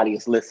 Everybody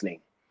is listening.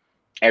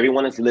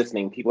 Everyone is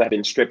listening. People have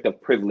been stripped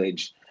of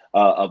privilege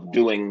of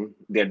doing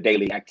their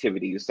daily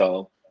activities.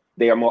 So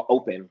they are more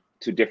open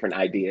to different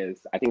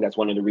ideas. I think that's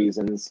one of the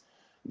reasons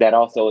that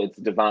also it's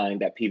divine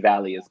that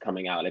P-Valley is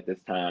coming out at this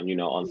time,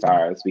 on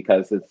Starz,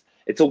 because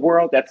it's a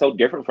world that's so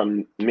different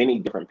from many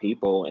different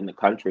people in the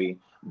country,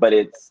 but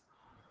it's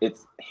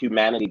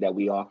humanity that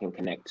we all can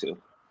connect to,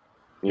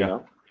 you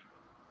know?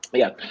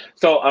 Yeah.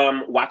 So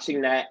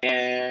watching that,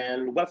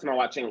 and what else am I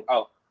watching?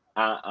 Oh,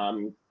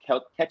 I'm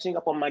catching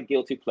up on my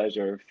guilty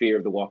pleasure, Fear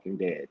of the Walking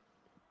Dead.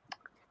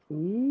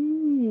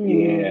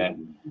 Yeah.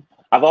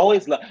 I've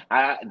always loved.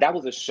 That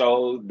was a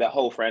show. The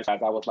whole franchise.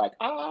 I was like,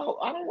 oh,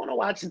 I don't want to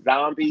watch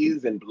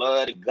zombies and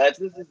blood and guts.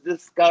 This is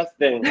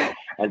disgusting.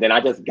 And then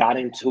I just got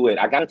into it.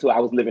 I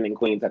was living in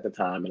Queens at the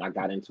time, and I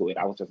got into it.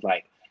 I was just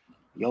like,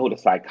 yo, the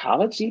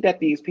psychology that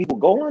these people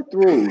going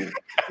through.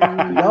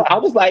 I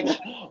was like,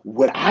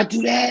 would I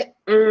do that?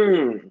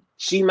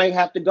 She may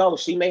have to go.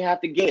 She may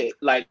have to get it.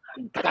 Like,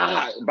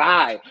 God,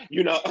 bye.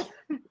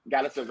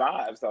 Gotta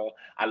survive. So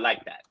I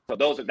like that.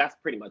 So that's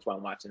pretty much what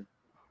I'm watching.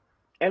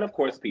 And of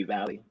course,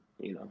 P-Valley,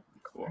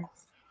 Cool.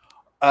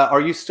 Are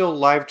you still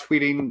live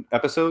tweeting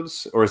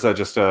episodes, or is that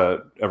just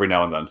every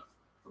now and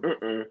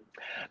then?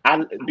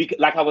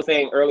 Like I was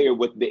saying earlier,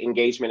 with the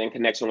engagement and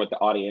connection with the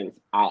audience,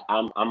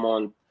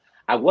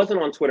 I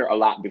wasn't on Twitter a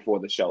lot before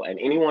the show. And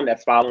anyone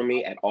that's following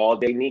me at All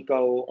Day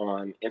Nicco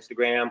on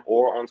Instagram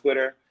or on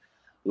Twitter,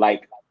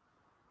 like,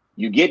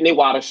 you getting it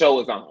while the show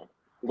is on.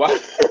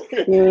 What?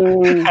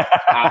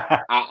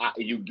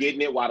 You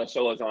getting it while the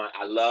show is on.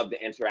 I love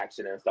the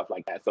interaction and stuff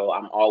like that. So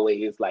I'm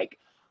always like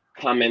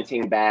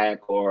commenting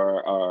back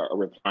or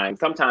replying.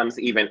 Sometimes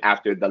even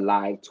after the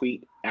live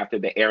tweet, after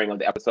the airing of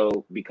the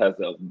episode, because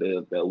of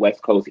the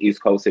West Coast,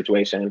 East Coast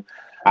situation,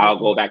 I'll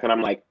go back and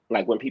I'm like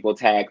when people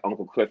tag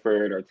Uncle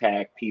Clifford or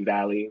tag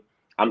P-Valley,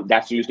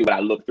 that's usually what I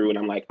look through and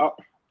I'm like, oh,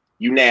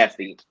 you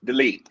nasty,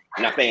 delete.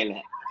 I'm not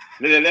saying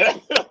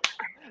that.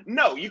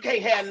 No, you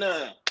can't have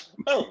none.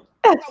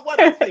 What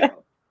I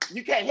feel.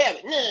 You can't have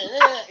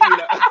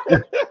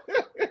it.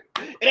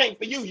 It ain't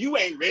for you. You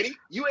ain't ready.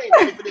 You ain't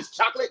ready for this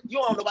chocolate. You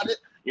don't know about this.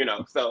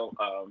 So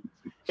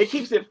it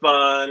keeps it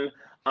fun.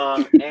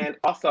 And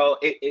also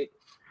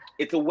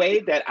it's a way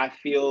that I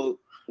feel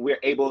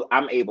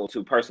I'm able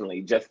to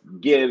personally just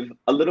give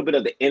a little bit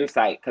of the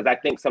insight, because I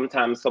think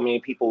sometimes so many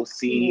people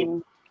see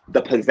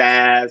the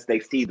pizzazz, they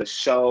see the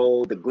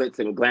show, the glitz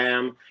and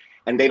glam,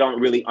 and they don't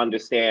really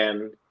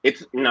understand. I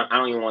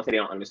don't even want to say they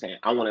don't understand.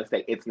 I want to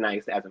say it's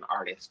nice as an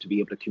artist to be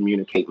able to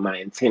communicate my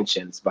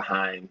intentions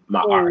behind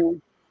my art.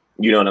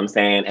 You know what I'm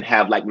saying? And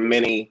have like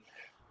many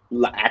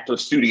actor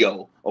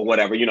studio or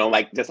whatever,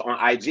 like just on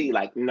IG,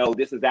 like, no,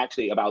 this is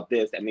actually about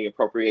this and the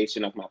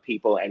appropriation of my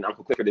people. And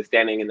Uncle Clifford is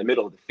standing in the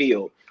middle of the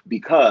field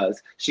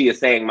because she is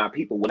saying my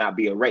people will not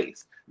be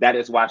erased. That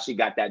is why she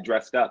got that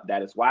dressed up.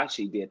 That is why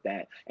she did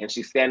that. And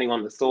she's standing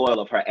on the soil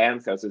of her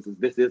ancestors.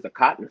 This is a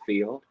cotton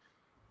field.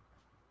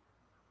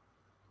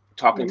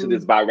 Talking to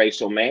this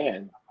biracial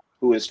man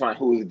who is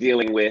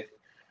dealing with,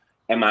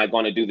 am I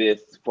going to do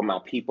this for my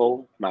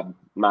people,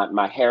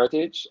 my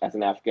heritage as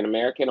an African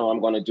American, or I'm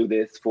going to do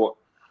this for,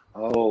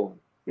 So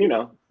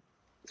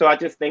I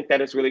just think that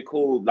it's really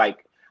cool.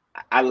 Like,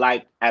 I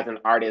like, as an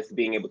artist,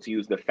 being able to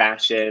use the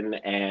fashion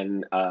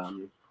and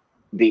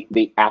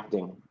the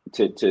acting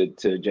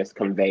to just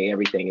convey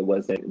everything. It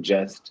wasn't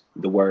just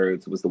the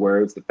words. It was the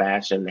words, the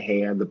fashion, the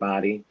hair, the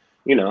body.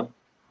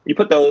 You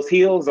put those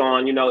heels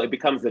on, it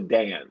becomes a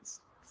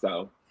dance.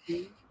 So,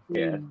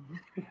 yeah.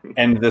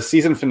 And the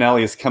season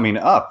finale is coming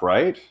up,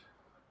 right?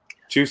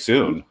 Too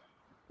soon.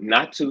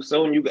 Not too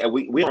soon.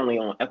 We only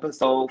on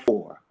episode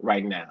 4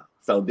 right now.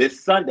 So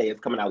this Sunday is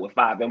coming out with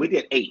 5, and we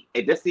did 8.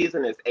 This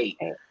season is 8.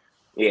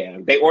 Yeah,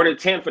 they ordered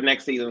 10 for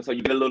next season, so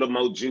you get a little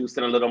more juice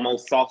and a little more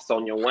sauce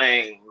on your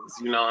wings.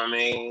 You know what I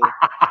mean?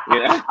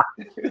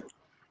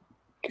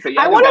 So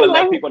yeah, I want to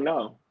let people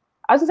know.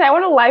 I was gonna say, I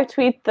want to live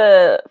tweet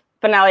the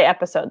finale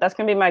episode. That's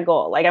gonna be my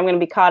goal. Like, I'm gonna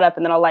be caught up,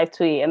 and then I'll live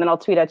tweet, and then I'll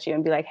tweet at you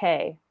and be like,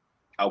 "Hey,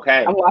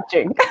 okay, I'm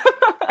watching."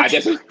 I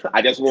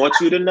just want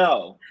you to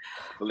know,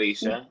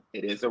 Felicia,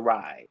 it is a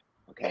ride.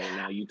 Okay,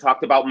 now you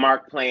talked about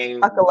Mark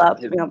playing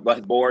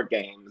his board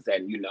games,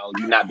 and you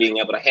not being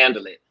able to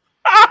handle it.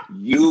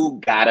 You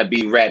gotta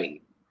be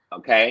ready.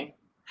 Okay.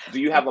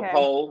 Do you have a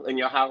pole in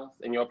your house,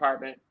 in your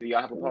apartment? Do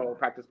y'all have a pole,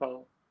 practice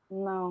pole?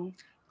 No.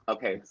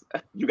 Okay,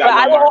 you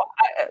got one.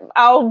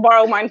 I'll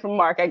borrow mine from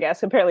Mark, I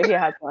guess. Apparently he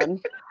has one.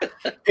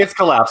 It's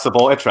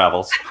collapsible. It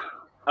travels.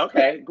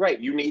 Okay, great.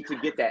 You need to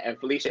get that. And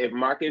Felicia, if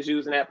Mark is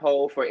using that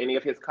pole for any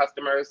of his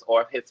customers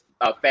or his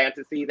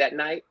fantasy that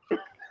night,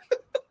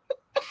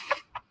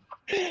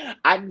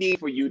 I need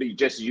for you to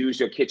just use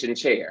your kitchen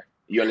chair.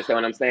 You understand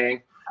what I'm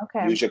saying?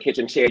 Okay. Use your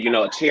kitchen chair.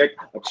 A chair.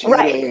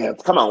 Right. Yeah.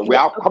 Come on,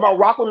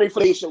 rock with me,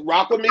 Felicia.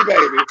 Rock with me,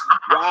 baby.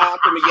 Rock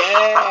with me.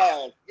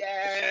 Yes.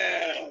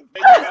 Yes.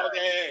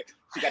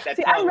 She got that.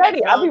 See, I'm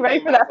ready. I'll be ready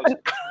for that.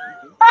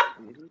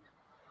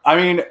 I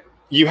mean,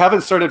 you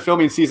haven't started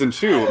filming season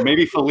 2.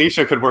 Maybe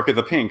Felicia could work at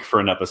the Pynk for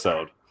an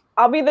episode.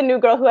 I'll be the new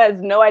girl who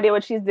has no idea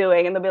what she's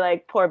doing, and they'll be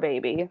like, "Poor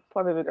baby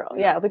girl."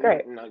 Yeah, it'll be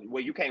great. No,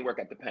 well, you can't work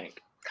at the Pynk.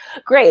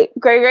 Great,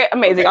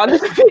 amazing. I'll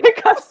just be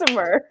a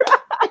customer.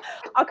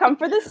 I'll come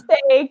for the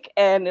steak,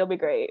 and it'll be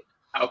great.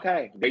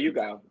 Okay, there you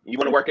go. You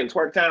want to work in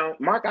Twerk Town?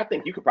 Mark, I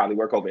think you could probably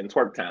work over in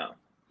Twerk Town.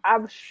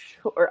 I'm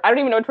sure. I don't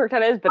even know what Twerk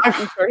Town is, but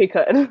I'm sure he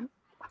could.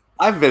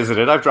 I've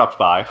visited. I've dropped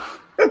by.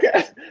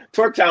 Okay.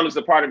 Twerktown is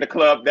a part of the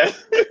club that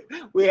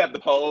we have the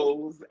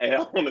poles and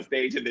on the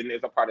stage, and then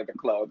there's a part of the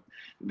club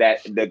that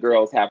the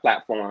girls have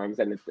platforms,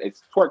 and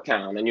it's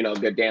Twerktown, and you know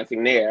they're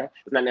dancing there.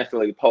 It's not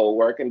necessarily pole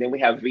work, and then we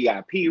have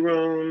VIP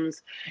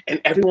rooms,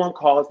 and everyone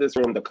calls this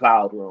room the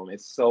Cloud Room.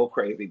 It's so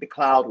crazy, the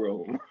Cloud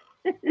Room.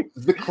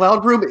 The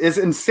Cloud Room is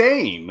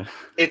insane.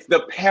 It's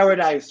the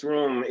Paradise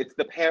Room. It's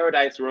the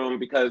Paradise Room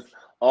because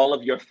all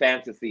of your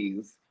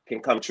fantasies can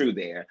come true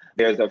there.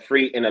 There's a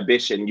free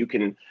inhibition. You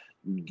can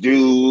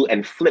do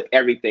and flip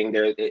everything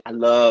there. I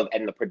love,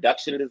 and the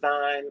production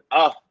design,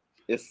 oh,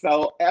 it's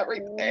so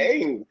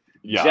everything.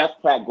 Yeah. Jeff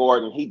Pratt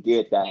Gordon, he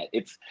did that.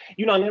 It's,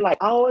 you know, and they're like,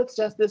 oh, it's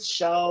just this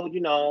show, you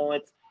know,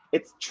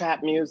 it's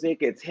trap music,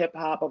 it's hip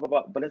hop, blah, blah,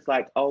 blah. But it's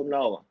like, oh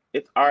no,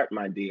 it's art,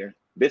 my dear.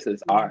 This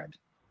is art.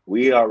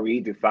 We are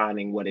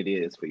redefining what it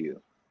is for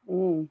you.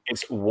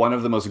 It's one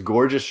of the most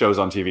gorgeous shows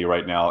on TV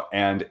right now,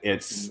 and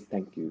it's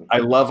thank you. I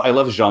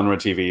love genre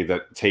TV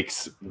that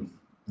takes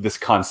this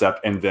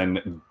concept and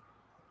then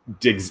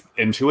digs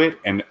into it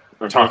and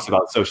talks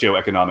about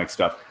socioeconomic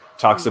stuff,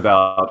 talks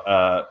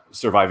about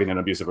surviving an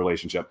abusive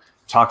relationship,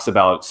 talks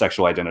about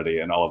sexual identity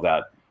and all of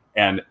that.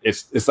 And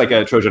it's like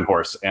a Trojan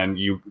horse, and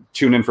you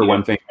tune in for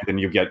one thing and then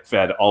you get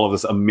fed all of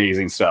this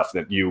amazing stuff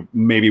that you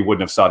maybe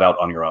wouldn't have sought out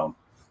on your own.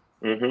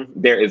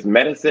 There is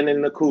medicine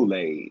in the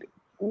Kool-Aid.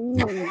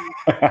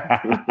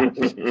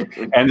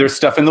 And there's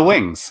stuff in the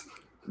wings.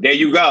 There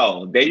you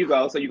go. There you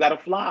go. So you got to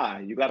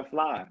fly. You got to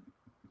fly.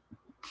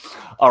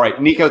 All right,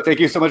 Nicco, thank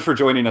you so much for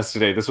joining us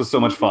today. This was so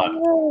much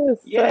fun.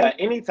 Yeah,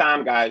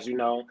 anytime, guys. You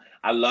know,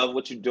 I love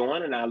what you're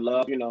doing, and I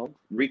love, you know,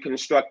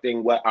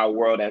 reconstructing what our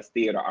world as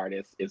theater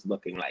artists is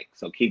looking like.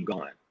 So keep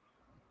going.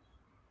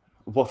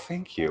 Well,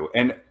 thank you.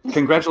 And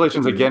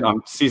congratulations again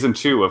on season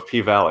 2 of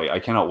P-Valley. I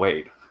cannot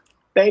wait.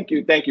 Thank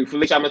you. Thank you.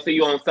 Felicia, I'm going to see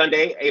you on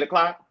Sunday, 8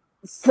 o'clock.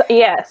 So,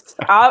 yes.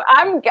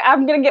 I'm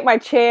going to get my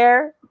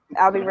chair.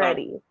 I'll be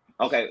ready.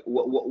 Okay.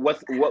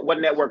 What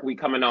network we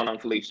coming on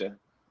Felicia?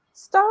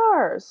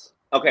 Starz.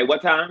 Okay.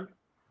 What time?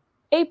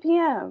 8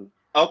 p.m.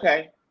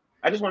 Okay.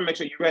 I just want to make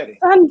sure you're ready.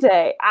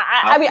 Sunday.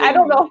 I mean, I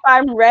don't know if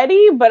I'm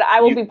ready, but I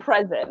will be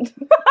present.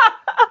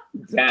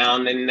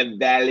 Down in the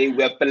valley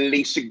where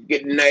Felicia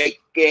get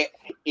naked.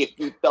 If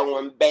you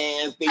throwing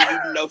bands, then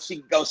you know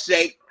she gon'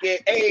 shake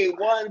it. Hey,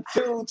 1,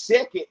 2,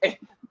 check it.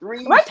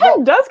 3, My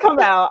time does come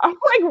out. I'm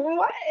like,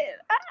 what?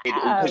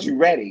 Because you're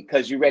ready.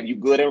 Because you're ready. You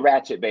good and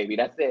ratchet, baby.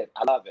 That's it.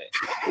 I love it.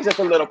 It's just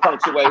a little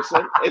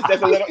punctuation. It's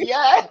just a little,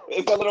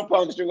 it's a little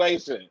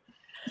punctuation.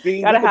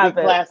 See, gotta you can have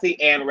be it.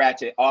 classy and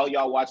ratchet. All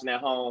y'all watching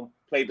at home,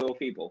 Playbill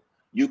people,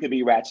 you can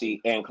be ratchet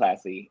and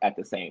classy at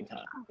the same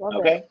time.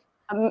 Okay?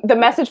 The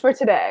message for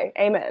today.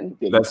 Amen.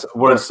 That's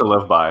words to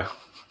live by.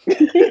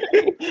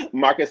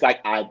 Marcus, like,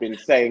 I've been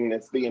saying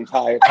this the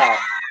entire time.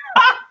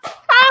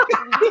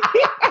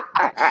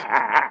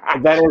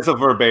 That is a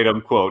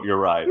verbatim quote. You're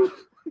right.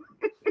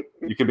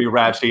 You can be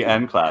ratchet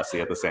and classy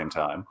at the same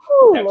time.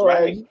 Oh, That's Lord.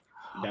 right.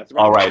 That's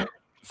right. All right.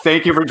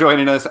 Thank you for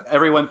joining us.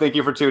 Everyone, thank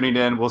you for tuning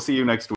in. We'll see you next week.